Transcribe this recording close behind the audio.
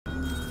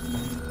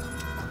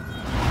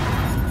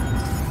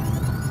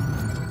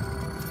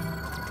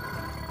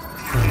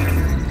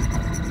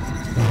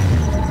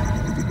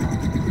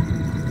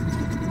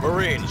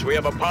Marines, we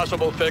have a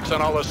possible fix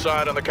on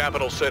Al-Asad in the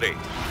capital city.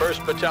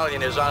 1st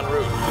Battalion is en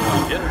route.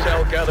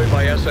 Intel gathered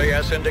by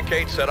SAS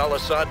indicates that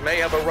Al-Asad may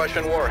have a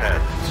Russian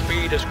warhead.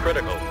 Speed is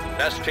critical.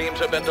 Nest teams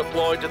have been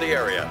deployed to the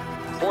area.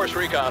 Force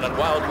Recon and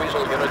Wild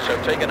Weasel units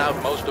have taken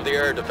out most of the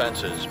air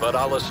defenses, but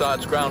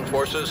Al-Asad's ground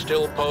forces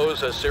still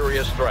pose a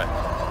serious threat.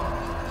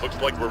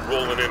 Looks like we're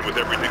rolling in with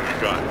everything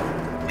we got.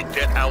 We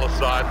get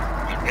Al-Asad,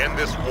 we end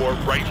this war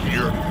right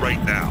here,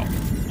 right now.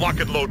 Lock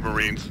and load,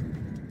 Marines.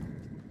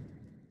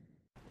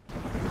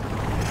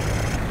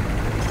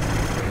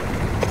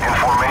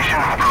 Information,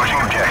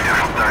 approaching objective.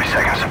 30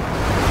 seconds.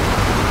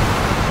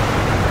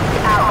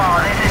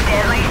 Outlaw, this is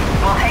Deadly.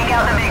 We'll take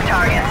out the big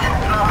targets.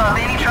 Mop up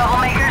any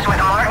troublemakers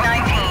with Mark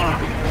 19.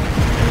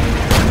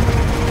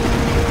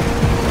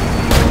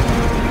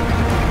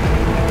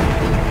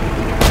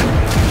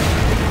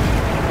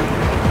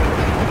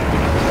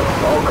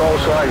 All call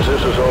signs,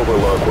 this is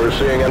Overlook. We're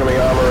seeing enemy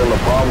armor in the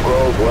Palm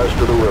Grove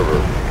west of the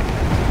river.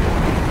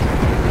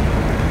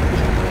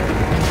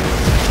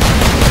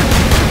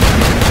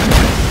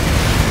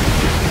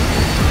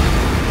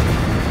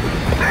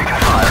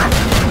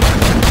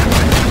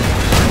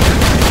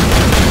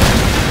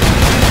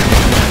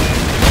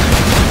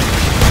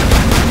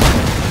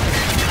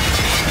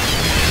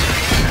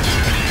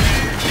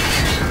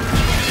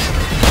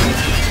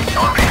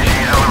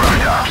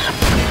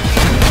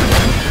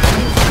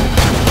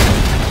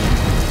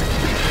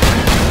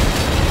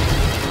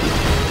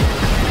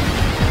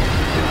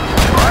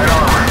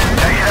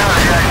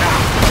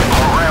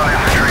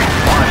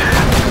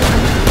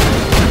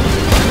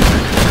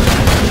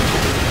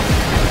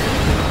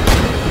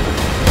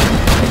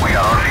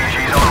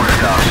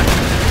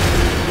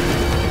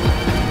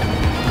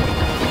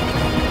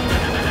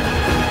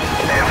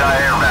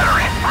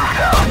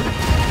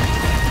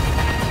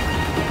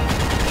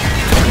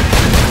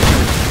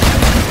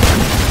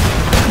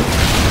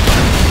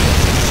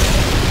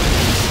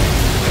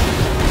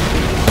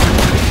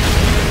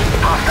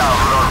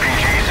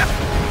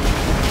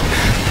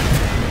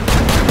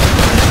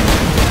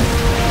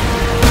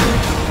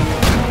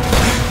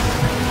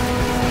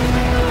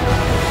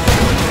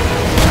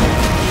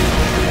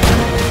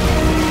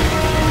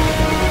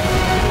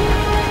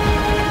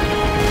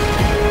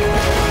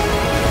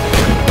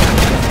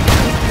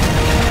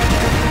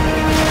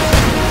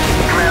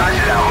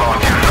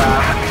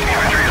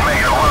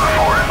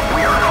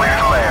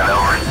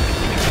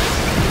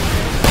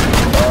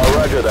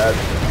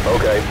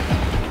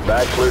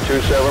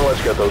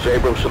 Let's get those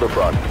Abrams to the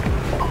front.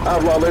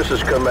 Outlaw, this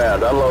is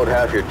command. Unload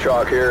half your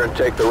chalk here and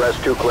take the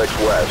rest 2 clicks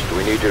west.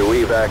 We need you to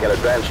evac an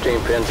advance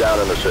team pinned down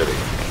in the city.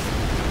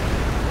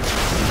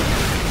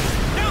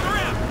 Down the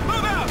ramp!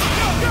 Move out!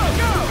 Go, go,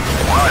 go!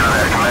 Roger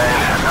that,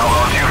 command.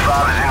 Outlaw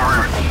 25 is en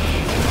route.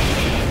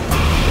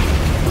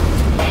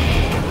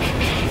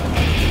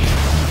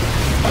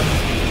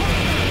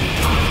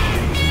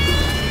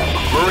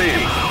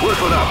 Marine,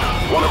 listen up.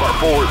 One of our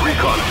forward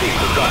recon teams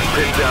has gotten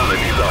pinned down and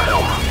needs our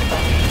help.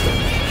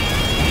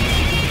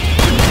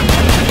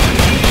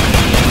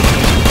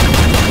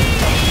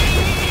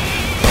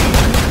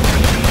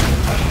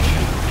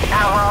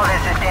 Outlaw,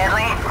 this is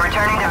Deadly.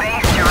 Returning to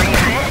base to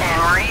refit and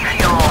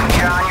refuel.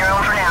 You're on your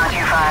own for now,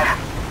 2-5.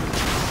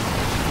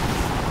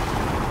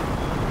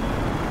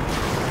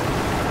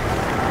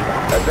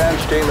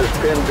 Advance team is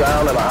pinned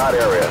down in a hot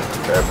area.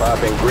 They're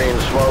popping green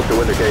smoke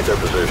to indicate their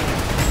position.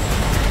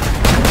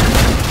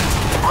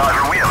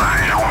 Roger, we have a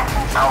visual.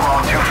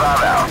 Outlaw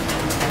 25 out.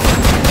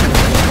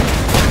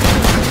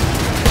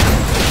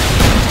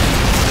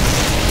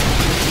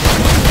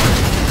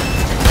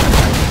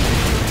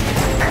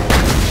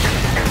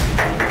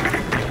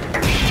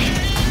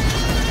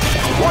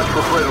 Watch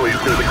for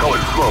friendlies near the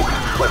colored smoke.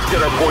 Let's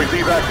get our boys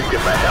evac and get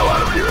the hell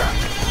out of here.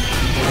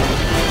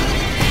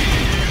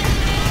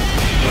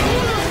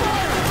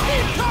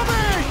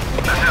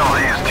 This LZ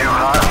is too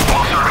hot.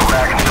 We'll circle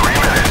back in 3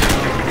 minutes.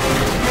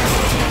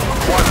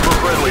 Watch for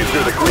friendlies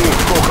near the green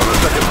smoke on the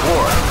 2nd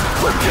floor.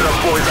 Let's get our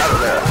boys out of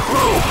there.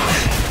 Move!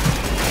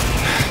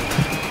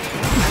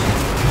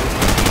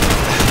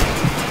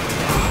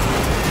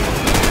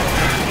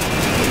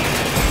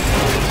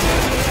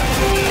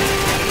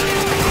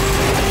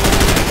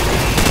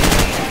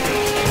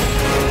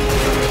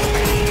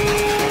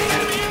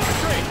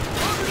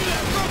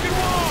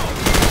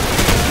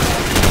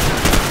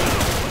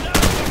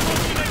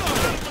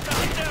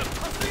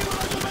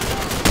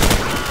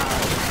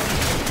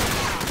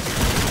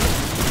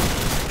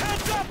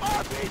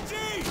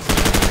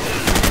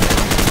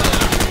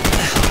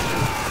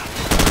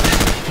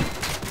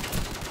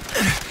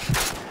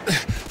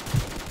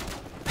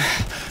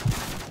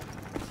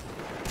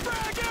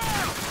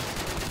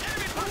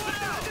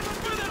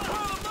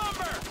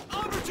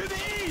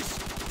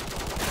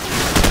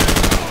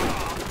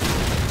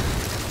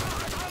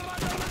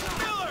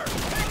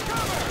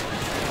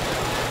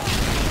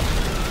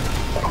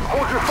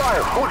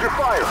 Hold your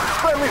fire!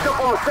 Friendly's up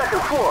on the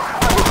 2nd floor!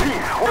 I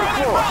repeat, on the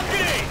floor!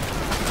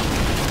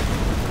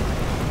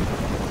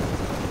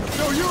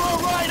 So you're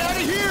alright out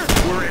of here?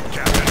 We're in,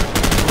 Captain.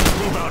 Let's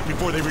move out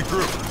before they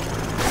regroup.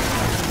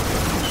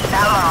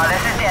 Outlaw,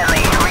 this is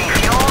Deadly.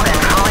 Refueled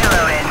and fully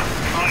loaded.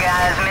 You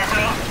guys miss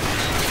me?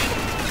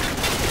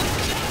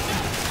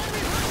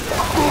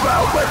 Move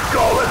out, let's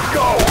go, let's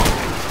go!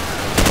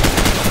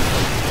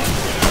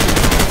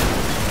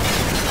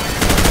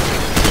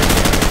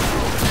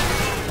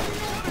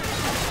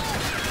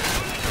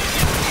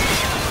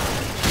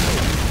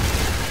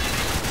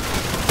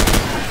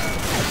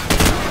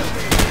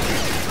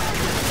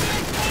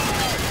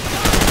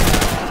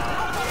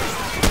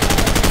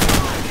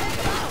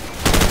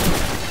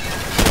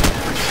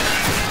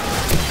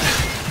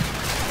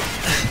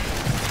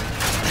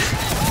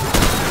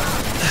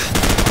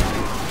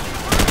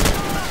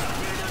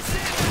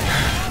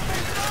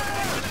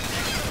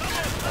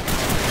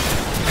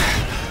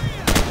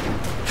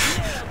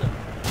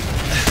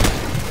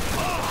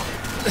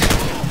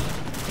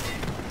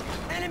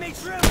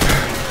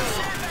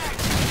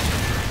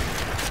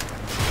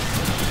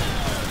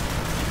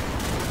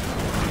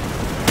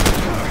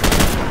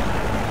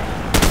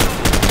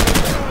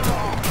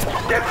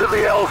 Get to the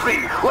LZ.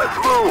 Let's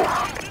move.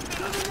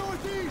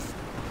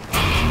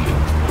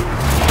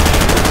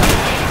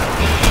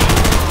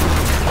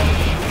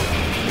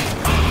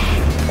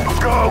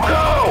 Go,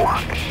 go!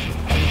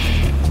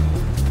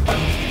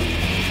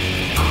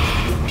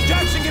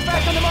 Jackson, get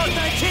back on the Mark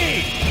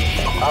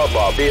 19!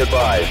 Outlaw, be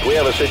advised. We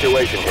have a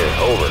situation here.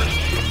 Over.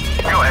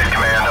 Go ahead,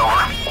 Command,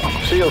 over.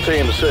 SEAL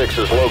Team 6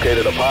 has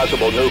located a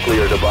possible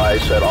nuclear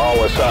device at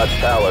Al-Asad's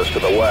palace to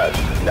the west.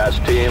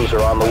 Nest teams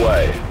are on the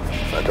way.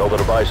 Until the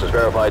device is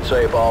verified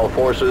safe, all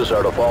forces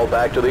are to fall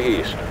back to the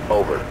east.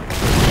 Over. We're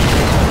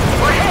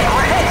hit!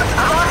 We're hit!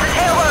 I lost the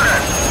tail loader!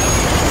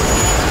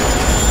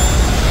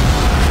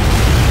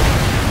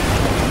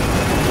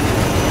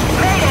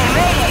 Mayday!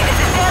 Mayday! This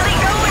is Deadly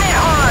going it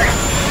hard!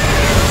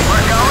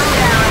 We're going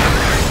down!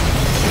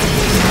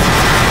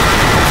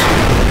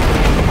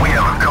 We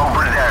have a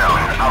Cobra down.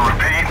 I'll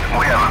repeat,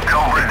 we have a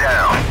Cobra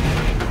down.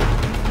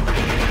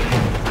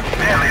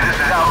 Deadly, this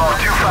is Outlaw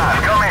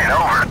 2-5. Come in,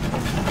 over.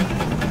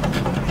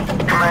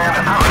 Command,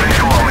 I'm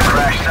visual on the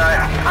crash site.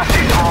 I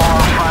see small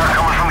arms fire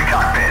coming from the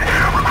cockpit.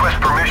 Request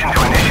permission to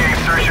initiate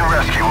search and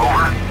rescue,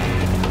 over.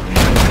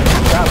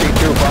 Copy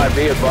 2-5,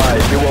 be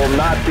advised. You will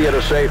not be at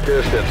a safe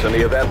distance in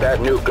the event that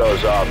nuke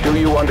goes off. Do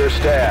you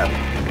understand?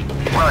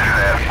 Roger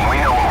that. We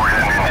know what we're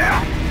heading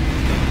into.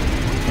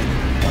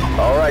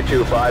 All right,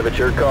 2-5, it's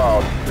your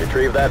call.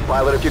 Retrieve that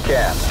pilot if you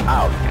can.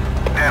 Out.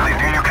 Deadly,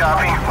 do you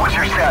copy? What's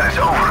your status?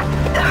 Over.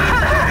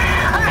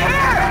 I'm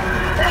here!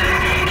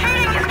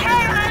 Shooting is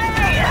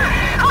KIA!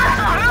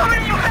 Hostiles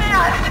moving too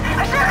fast!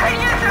 I sure could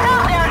use some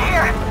help down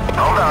here!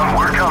 Hold on,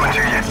 we're coming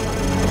to you.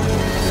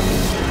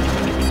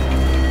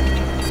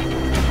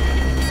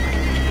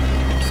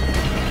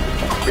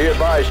 Be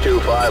advised,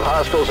 2-5,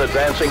 hostiles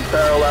advancing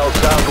parallel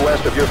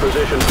southwest of your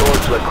position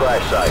towards the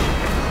crash site.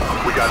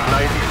 We got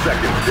 90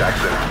 seconds,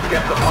 Jackson.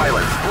 Get the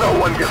pilot. No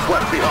one gets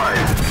left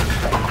behind.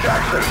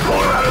 Jackson, pull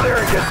her out of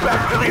there and get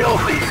back to the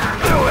LZ.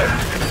 Do it!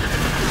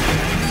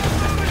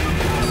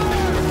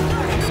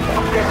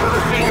 Get to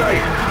the C-Night.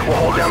 We'll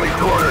hold down these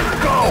corners.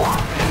 Go!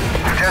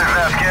 Lieutenant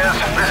Vasquez,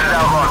 this is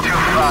Outlaw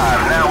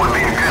 2-5. Now would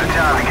be a good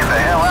time to get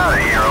the hell out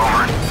of here,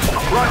 over.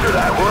 Roger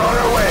that. We're on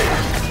our way.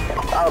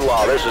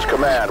 Outlaw, this is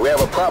Command. We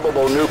have a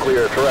probable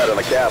nuclear threat in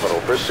the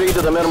capital. Proceed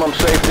to the minimum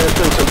safe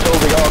distance until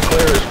the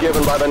all-clear is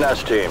given by the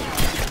Nest team.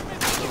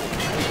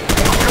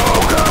 Go,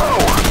 go!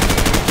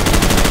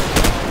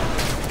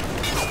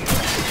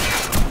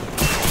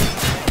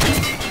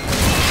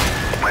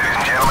 Ladies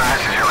and gentlemen,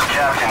 this is your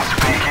captain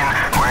speaking.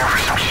 We're in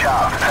for some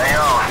shop. Hang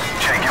on.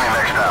 Checking the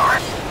next hour.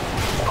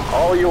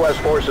 All U.S.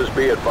 forces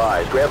be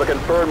advised. We have a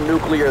confirmed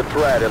nuclear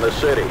threat in the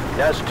city.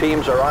 Nest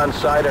teams are on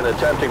site and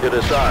attempting to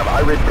disarm.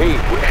 I repeat,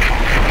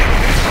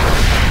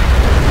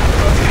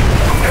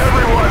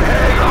 Everyone